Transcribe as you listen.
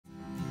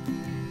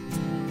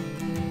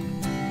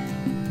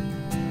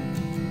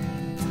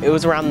It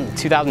was around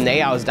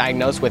 2008 I was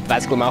diagnosed with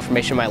vascular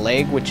malformation in my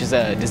leg, which is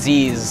a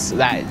disease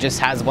that just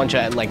has a bunch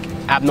of like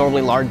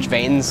abnormally large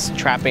veins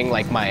trapping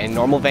like my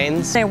normal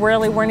veins. They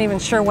really weren't even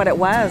sure what it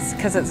was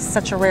because it's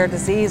such a rare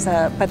disease,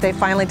 but they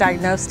finally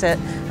diagnosed it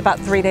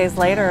about 3 days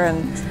later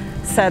and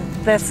said,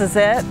 this is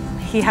it.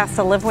 He has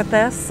to live with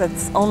this.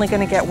 It's only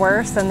going to get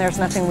worse and there's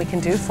nothing we can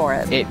do for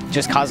it. It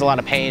just caused a lot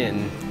of pain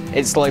and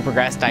it slowly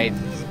progressed. I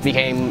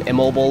became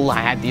immobile. I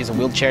had to use a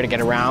wheelchair to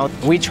get around.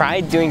 We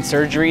tried doing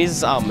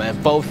surgeries,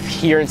 both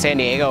here in San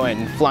Diego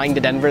and flying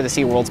to Denver to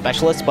see a world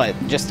specialist, but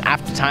just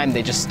after time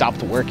they just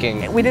stopped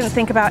working. We didn't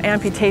think about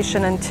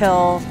amputation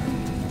until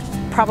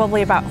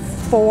probably about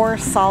 4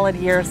 solid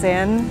years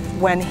in,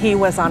 when he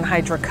was on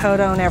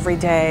hydrocodone every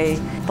day.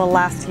 The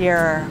last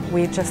year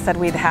we just said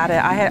we'd had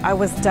it. I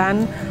was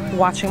done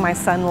watching my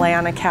son lay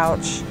on a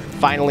couch.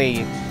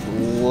 Finally,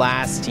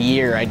 last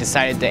year, I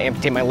decided to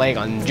amputate my leg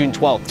on June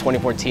 12th,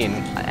 2014.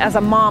 As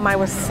a mom, I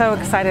was so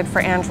excited for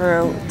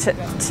Andrew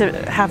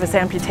to have his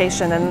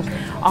amputation, and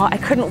I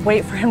couldn't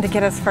wait for him to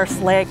get his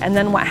first leg. And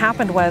then what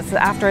happened was,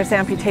 after his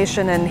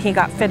amputation and he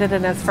got fitted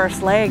in his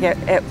first leg,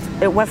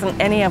 it wasn't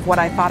any of what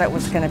I thought it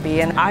was going to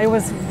be. And I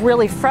was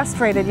really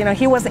frustrated. You know,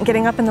 he wasn't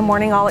getting up in the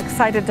morning all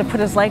excited to put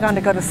his leg on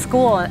to go to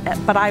school,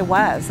 but I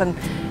was. And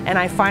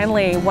I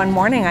finally, one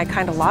morning, I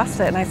kind of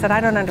lost it, and I said,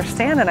 I don't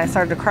understand. And I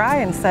started to cry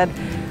and said,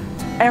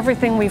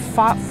 everything we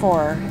fought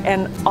for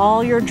and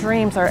all your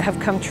dreams have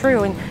come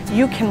true, and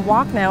you can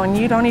walk now and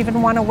you don't even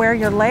want to wear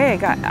your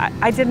leg.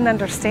 I didn't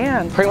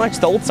understand. Pretty much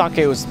the old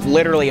socket was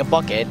literally a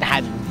bucket. It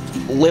had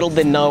little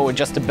to no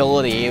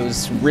adjustability. It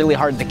was really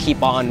hard to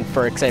keep on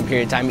for an extended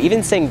period of time.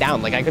 Even sitting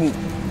down, like I couldn't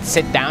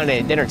sit down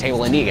at a dinner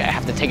table and eat. I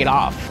have to take it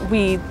off.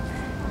 We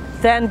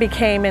then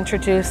became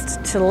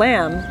introduced to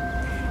LIM,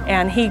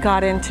 and he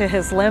got into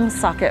his LIM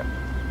socket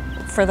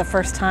for the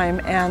first time,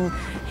 and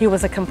he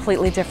was a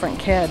completely different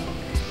kid.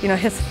 You know,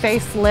 his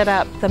face lit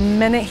up the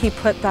minute he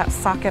put that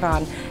socket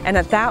on. And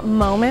at that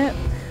moment,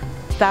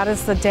 that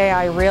is the day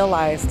I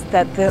realized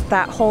that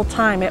that whole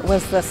time it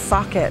was the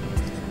socket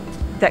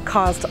that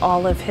caused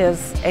all of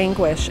his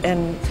anguish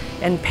and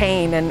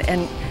pain.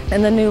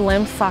 And the new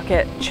LIM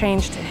socket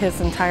changed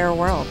his entire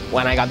world.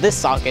 When I got this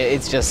socket,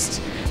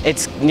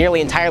 it's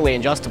nearly entirely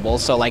adjustable.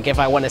 So like if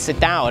I want to sit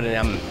down and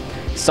I'm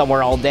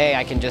somewhere all day,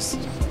 I can just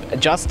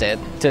adjust it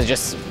to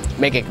just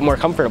make it more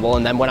comfortable,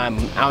 and then when I'm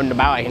out and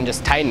about I can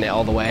just tighten it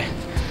all the way.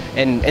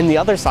 And in the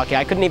other socket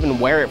I couldn't even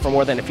wear it for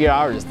more than a few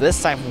hours.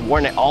 This I've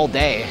worn it all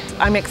day.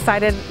 I'm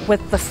excited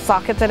with the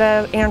socket that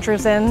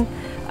Andrew's in.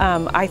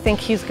 I think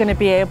he's going to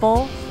be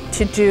able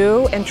to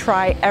do and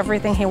try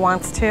everything he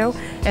wants to.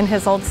 In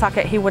his old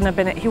socket he wouldn't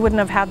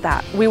have had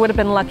that. We would have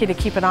been lucky to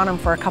keep it on him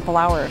for a couple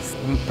hours.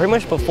 Pretty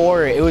much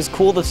before, it was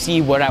cool to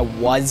see what I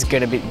was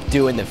going to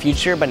do in the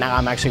future, but now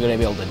I'm actually going to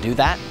be able to do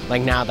that.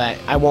 Like now that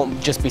I won't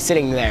just be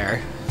sitting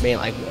there being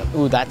like,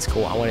 ooh, that's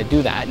cool, I want to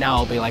do that. Now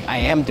I'll be like, I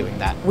am doing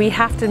that. We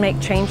have to make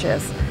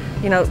changes.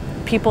 You know,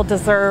 people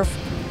deserve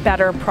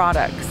better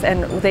products,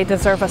 and they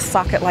deserve a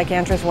socket like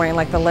Andrew's wearing,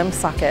 like the LIM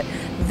socket.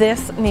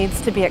 This needs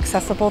to be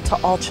accessible to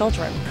all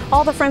children.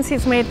 All the friends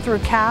he's made through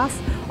CAS,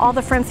 all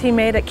the friends he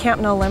made at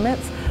Camp No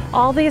Limits,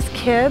 all these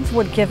kids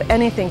would give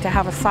anything to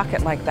have a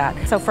socket like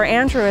that. So for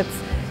Andrew,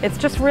 it's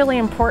just really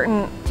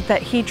important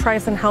that he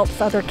tries and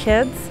helps other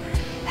kids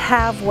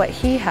have what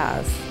he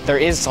has. There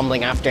is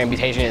something after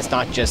amputation. It's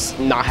not just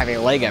not having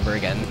a leg ever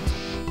again.